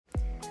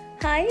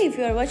Hi, if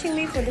you are watching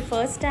me for the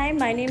first time,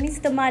 my name is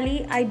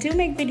Tamali. I do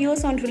make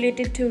videos on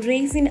related to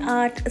resin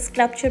art,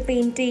 sculpture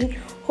painting,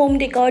 home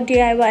decor,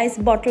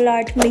 DIYs, bottle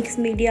art, mixed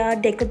media,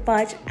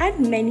 decoupage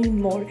and many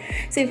more.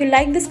 So if you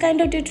like this kind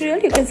of tutorial,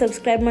 you can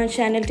subscribe my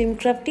channel Team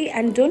Crafty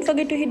and don't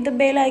forget to hit the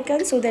bell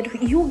icon so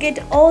that you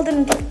get all the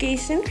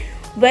notification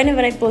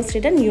whenever I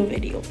posted a new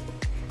video.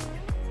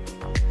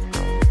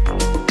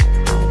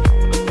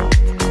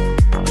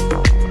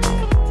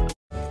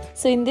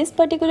 So in this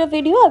particular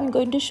video, I'm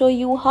going to show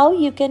you how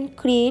you can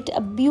create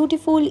a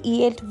beautiful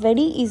yet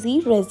very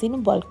easy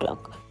resin wall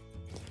clock.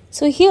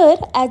 So here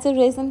as a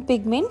resin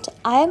pigment,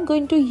 I am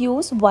going to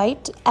use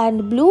white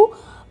and blue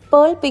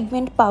pearl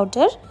pigment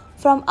powder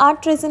from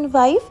Art Resin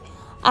Vive,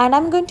 and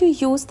I'm going to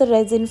use the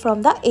resin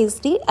from the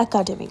SD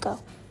Academica.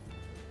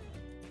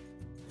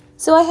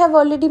 So I have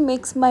already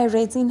mixed my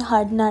resin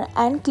hardener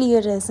and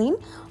clear resin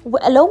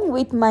along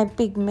with my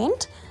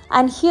pigment,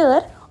 and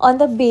here on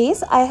the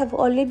base I have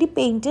already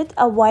painted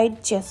a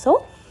white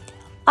gesso.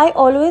 I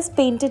always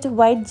painted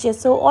white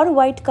gesso or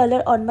white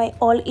color on my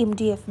all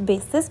MDF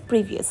bases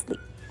previously.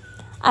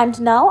 And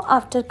now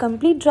after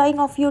complete drying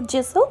of your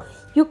gesso,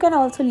 you can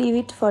also leave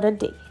it for a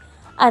day.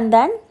 And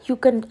then you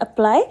can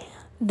apply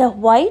the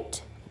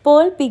white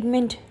pearl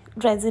pigment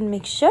resin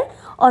mixture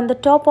on the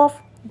top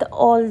of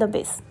all the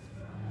base.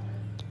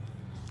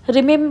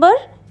 Remember,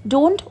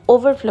 don't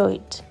overflow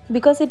it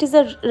because it is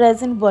a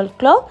resin wall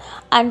clock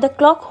and the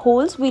clock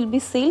holes will be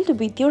sealed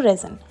with your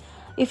resin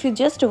if you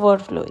just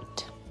overflow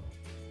it.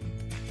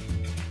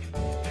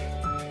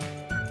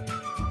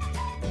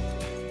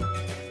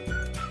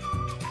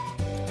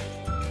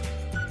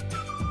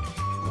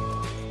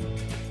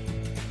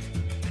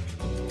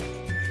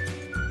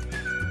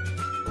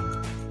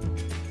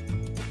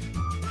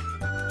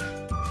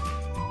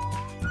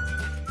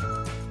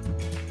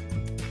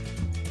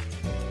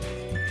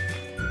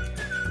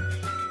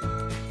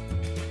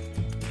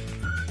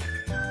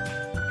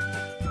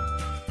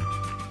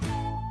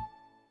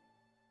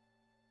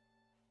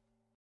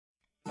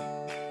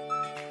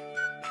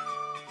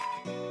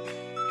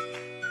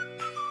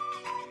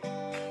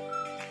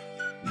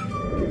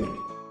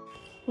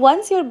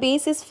 Once your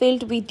base is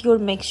filled with your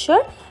mixture,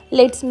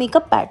 let's make a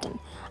pattern.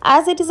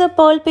 As it is a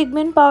pearl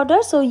pigment powder,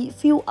 so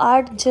if you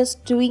are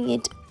just doing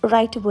it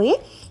right away,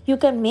 you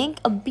can make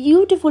a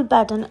beautiful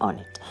pattern on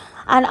it.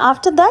 And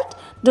after that,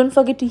 don't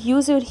forget to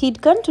use your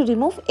heat gun to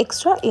remove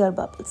extra air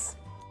bubbles.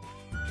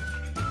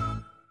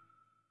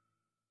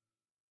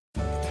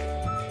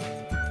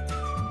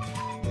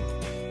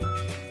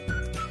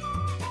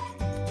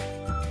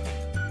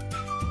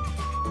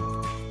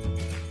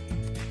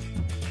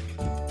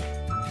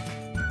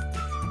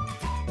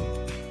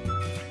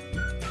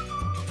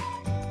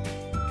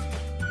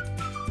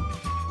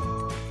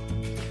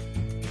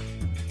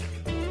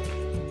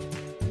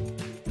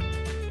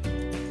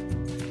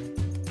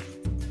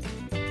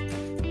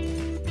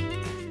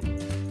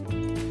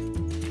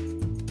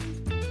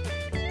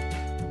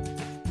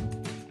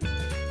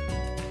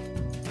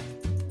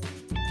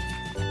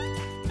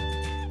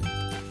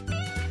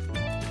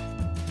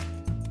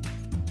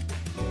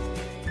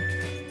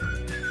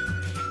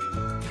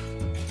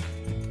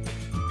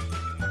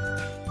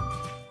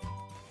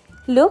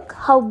 Look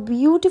how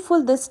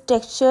beautiful this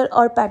texture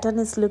or pattern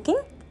is looking.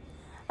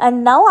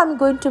 And now I'm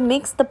going to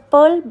mix the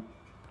pearl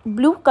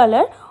blue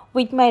color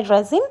with my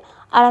resin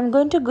and I'm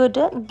going to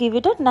give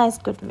it a nice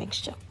good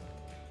mixture.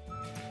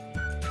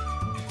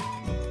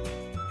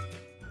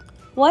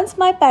 Once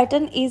my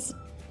pattern is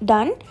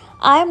done,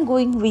 I am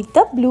going with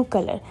the blue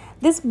color.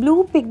 This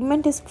blue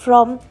pigment is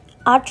from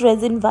Art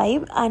Resin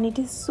Vive and it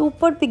is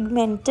super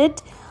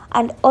pigmented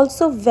and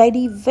also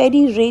very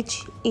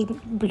rich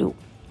in blue.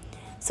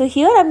 So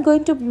here I'm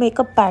going to make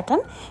a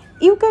pattern.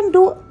 You can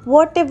do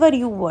whatever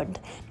you want.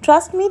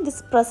 Trust me,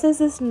 this process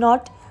is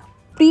not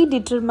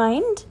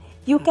predetermined.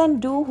 You can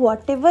do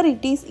whatever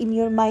it is in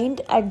your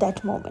mind at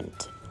that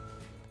moment.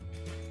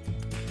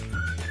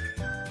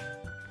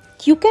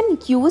 You can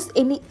use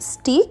any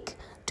stick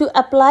to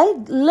apply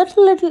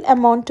little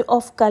amount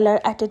of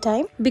color at a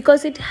time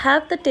because it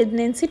have the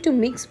tendency to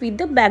mix with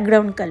the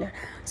background color.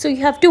 So you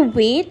have to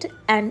wait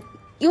and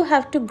you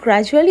have to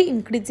gradually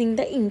increasing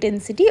the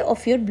intensity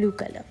of your blue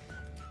color.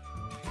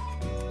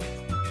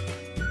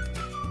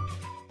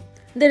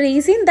 The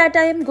resin that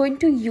I am going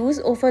to use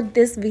over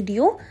this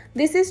video,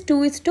 this is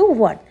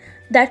 2:1.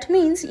 That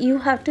means you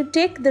have to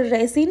take the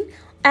resin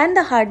and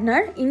the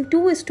hardener in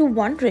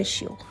 2:1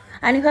 ratio.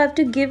 And you have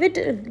to give it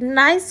a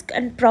nice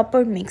and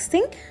proper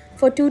mixing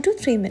for 2 to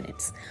 3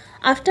 minutes.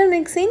 After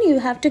mixing, you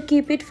have to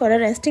keep it for a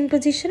resting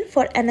position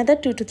for another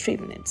 2 to 3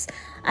 minutes.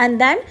 And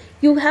then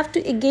you have to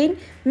again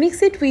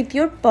mix it with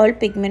your pearl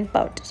pigment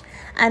powder.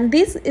 And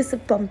this is a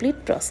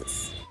complete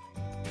process.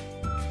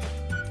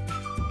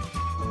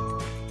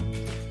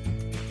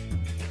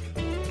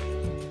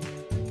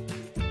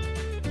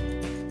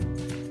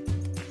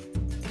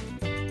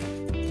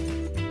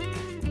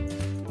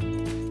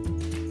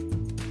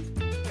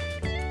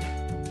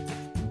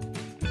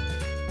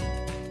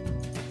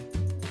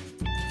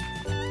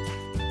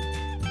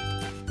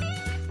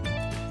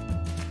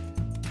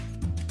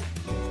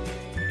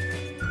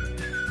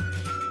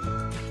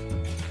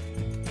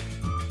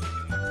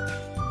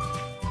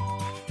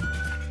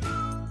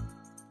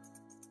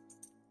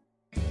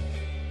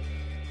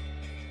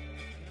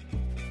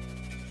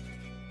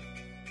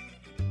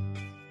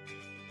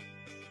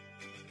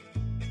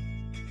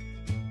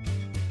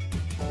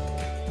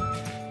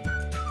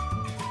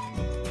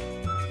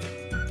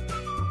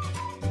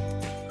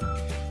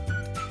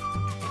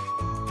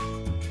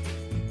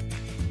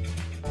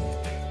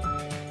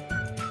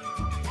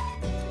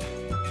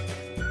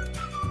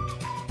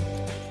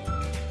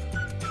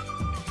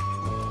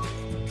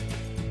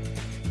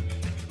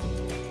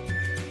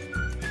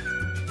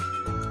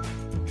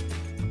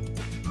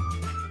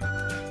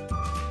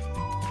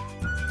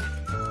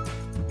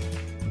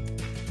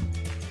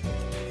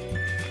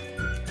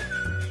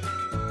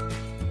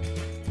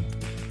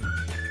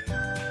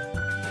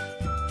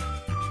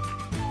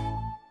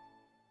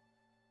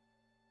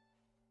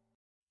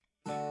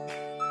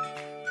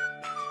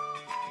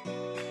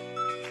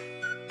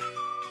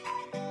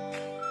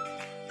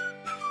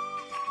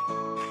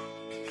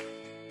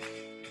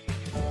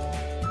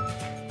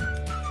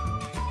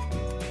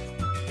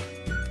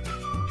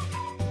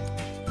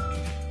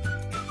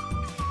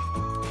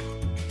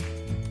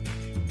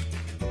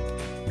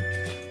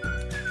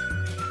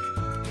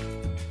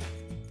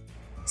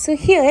 So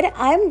here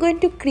I am going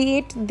to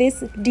create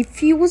this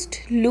diffused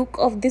look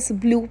of this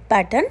blue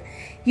pattern.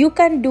 You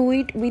can do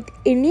it with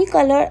any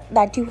color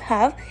that you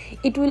have.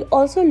 It will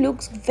also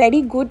look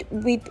very good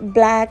with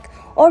black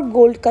or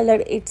gold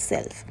color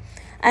itself.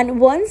 And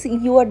once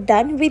you are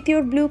done with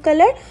your blue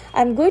color,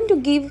 I am going to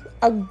give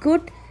a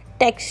good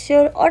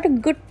texture or a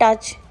good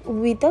touch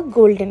with a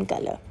golden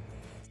color.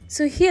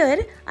 So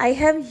here I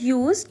have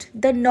used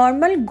the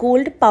normal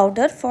gold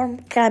powder from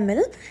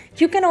Camel.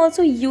 You can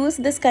also use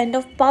this kind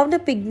of powder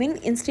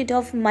pigment instead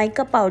of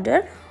mica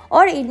powder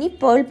or any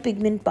pearl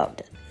pigment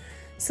powder.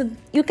 So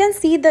you can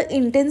see the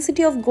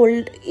intensity of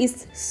gold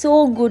is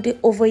so good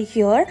over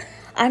here,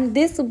 and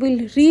this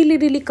will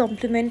really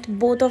complement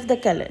both of the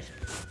colors.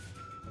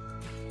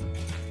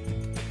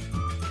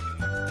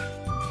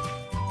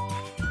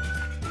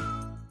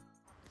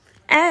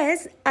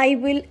 As I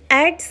will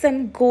add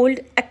some gold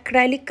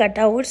acrylic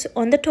cutouts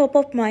on the top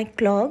of my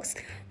clogs,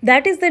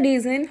 that is the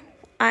reason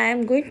I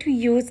am going to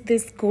use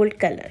this gold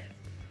color.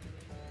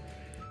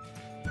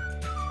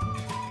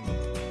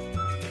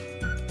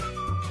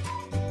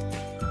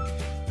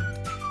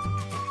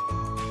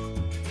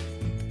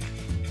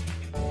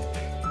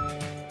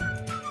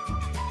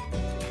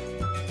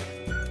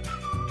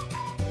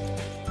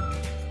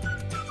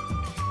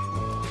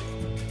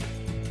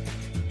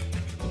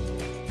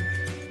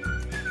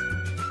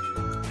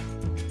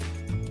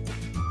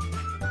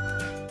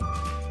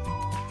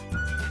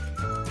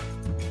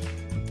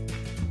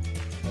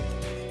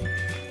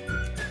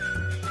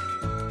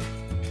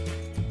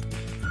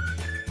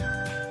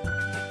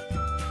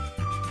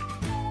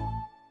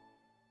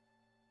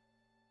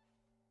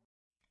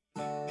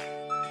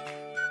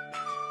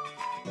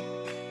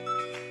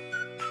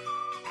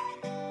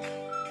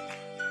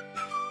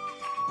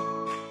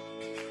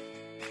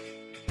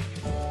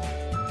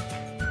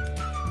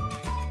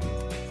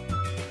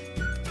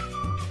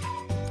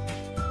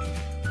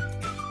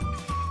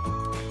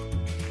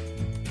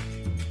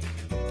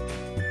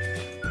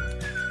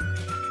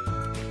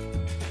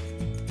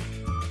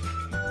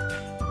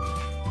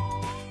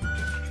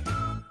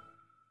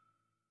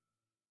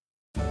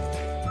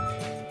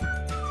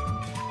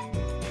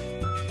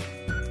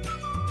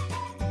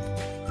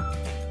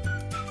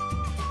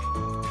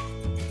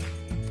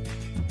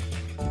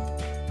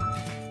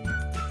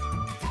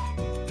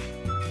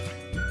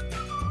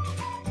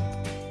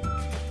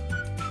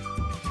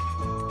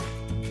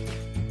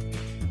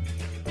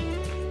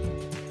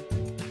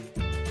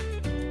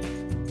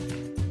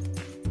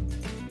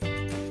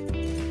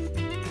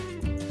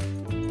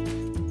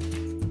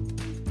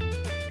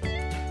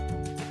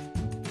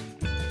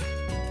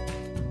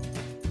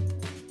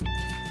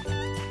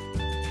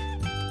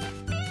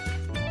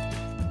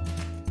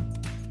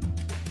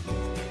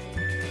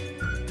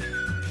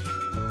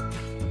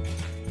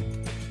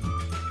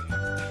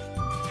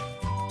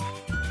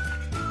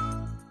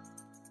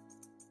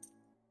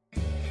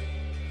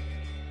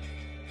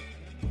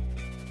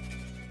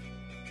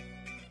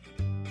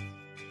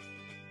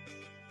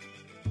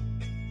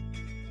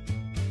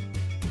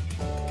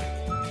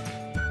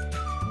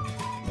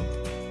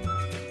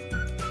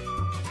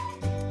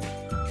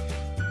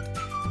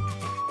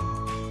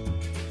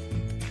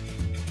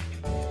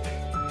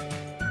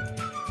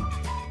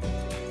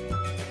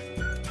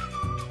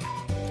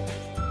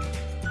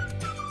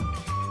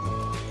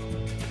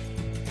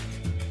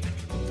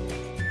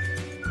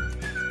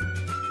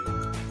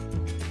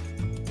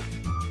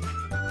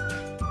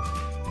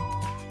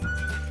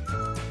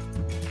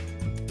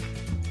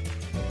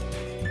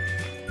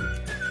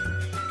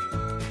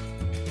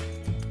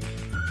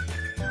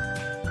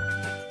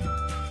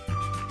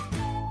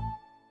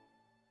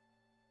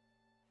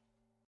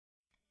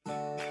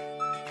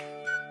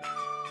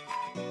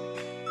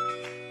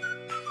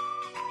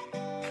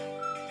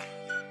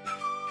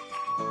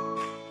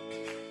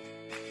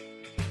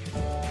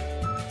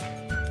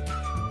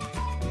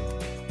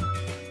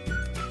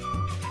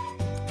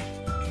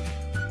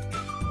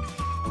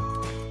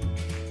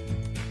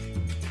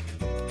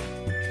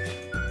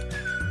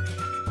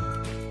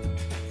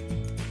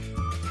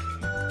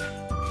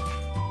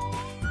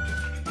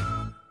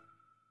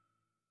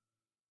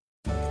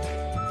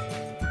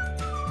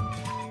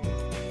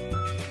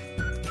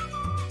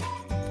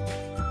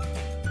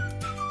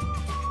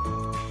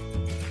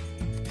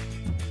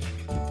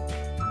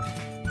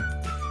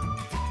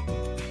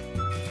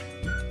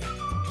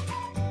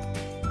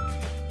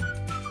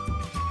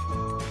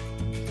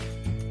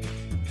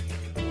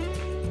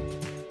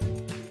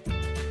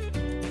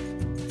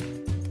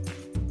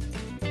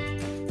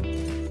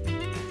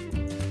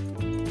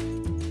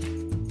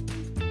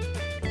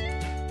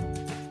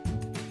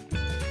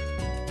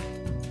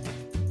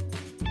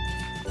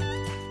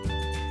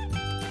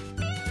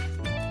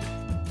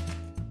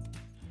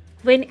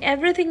 When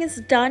everything is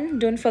done,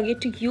 don't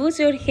forget to use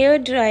your hair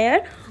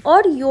dryer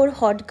or your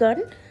hot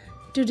gun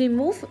to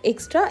remove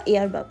extra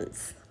air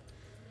bubbles.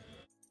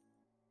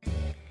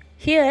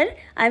 Here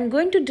I am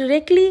going to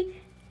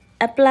directly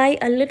apply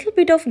a little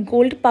bit of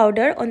gold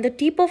powder on the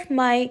tip of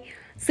my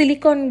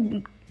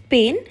silicone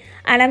pen,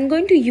 and I am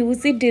going to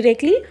use it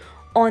directly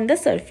on the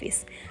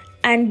surface.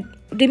 And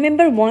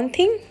remember one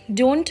thing,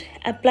 don't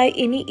apply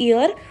any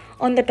air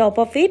on the top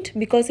of it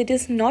because it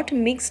is not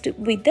mixed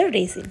with the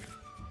resin.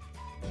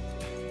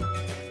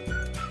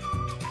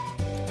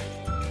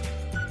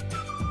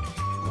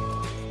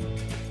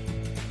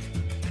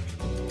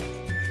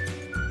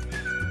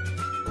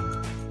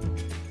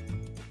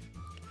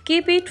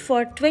 Keep it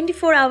for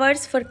 24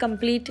 hours for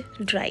complete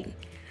drying.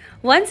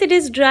 Once it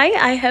is dry,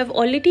 I have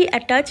already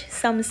attached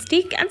some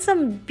stick and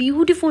some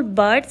beautiful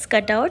birds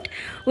cut out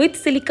with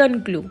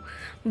silicone glue.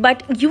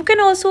 But you can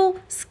also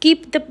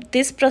skip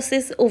this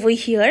process over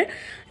here,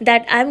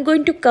 that I'm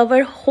going to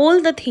cover whole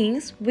the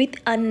things with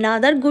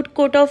another good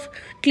coat of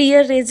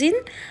clear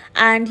resin,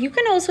 and you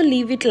can also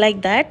leave it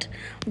like that.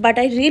 But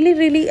I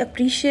really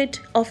appreciate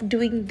of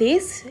doing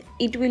this.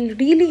 It will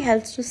really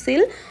help to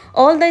seal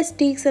all the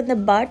sticks and the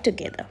bird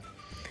together.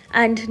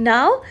 And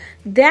now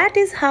that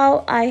is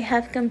how I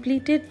have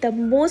completed the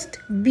most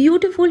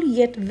beautiful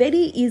yet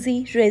very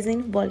easy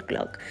resin wall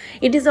clock.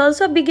 It is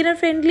also beginner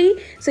friendly,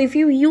 so if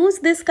you use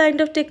this kind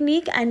of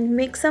technique and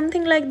make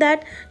something like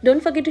that,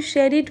 don't forget to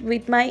share it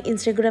with my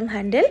Instagram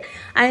handle.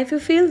 And if you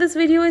feel this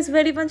video is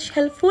very much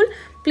helpful,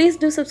 please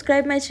do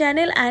subscribe my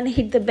channel and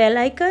hit the bell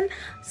icon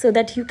so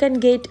that you can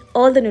get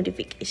all the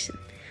notification.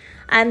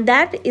 And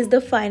that is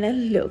the final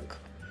look.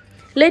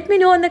 Let me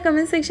know in the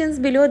comment sections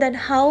below that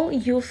how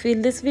you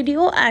feel this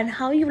video and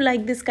how you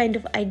like this kind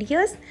of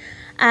ideas.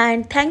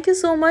 And thank you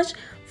so much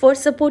for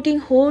supporting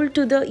whole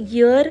to the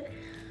year.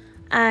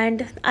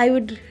 And I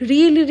would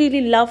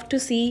really love to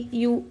see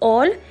you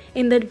all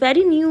in the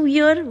very new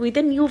year with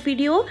a new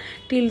video.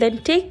 Till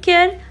then, take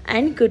care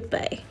and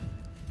goodbye.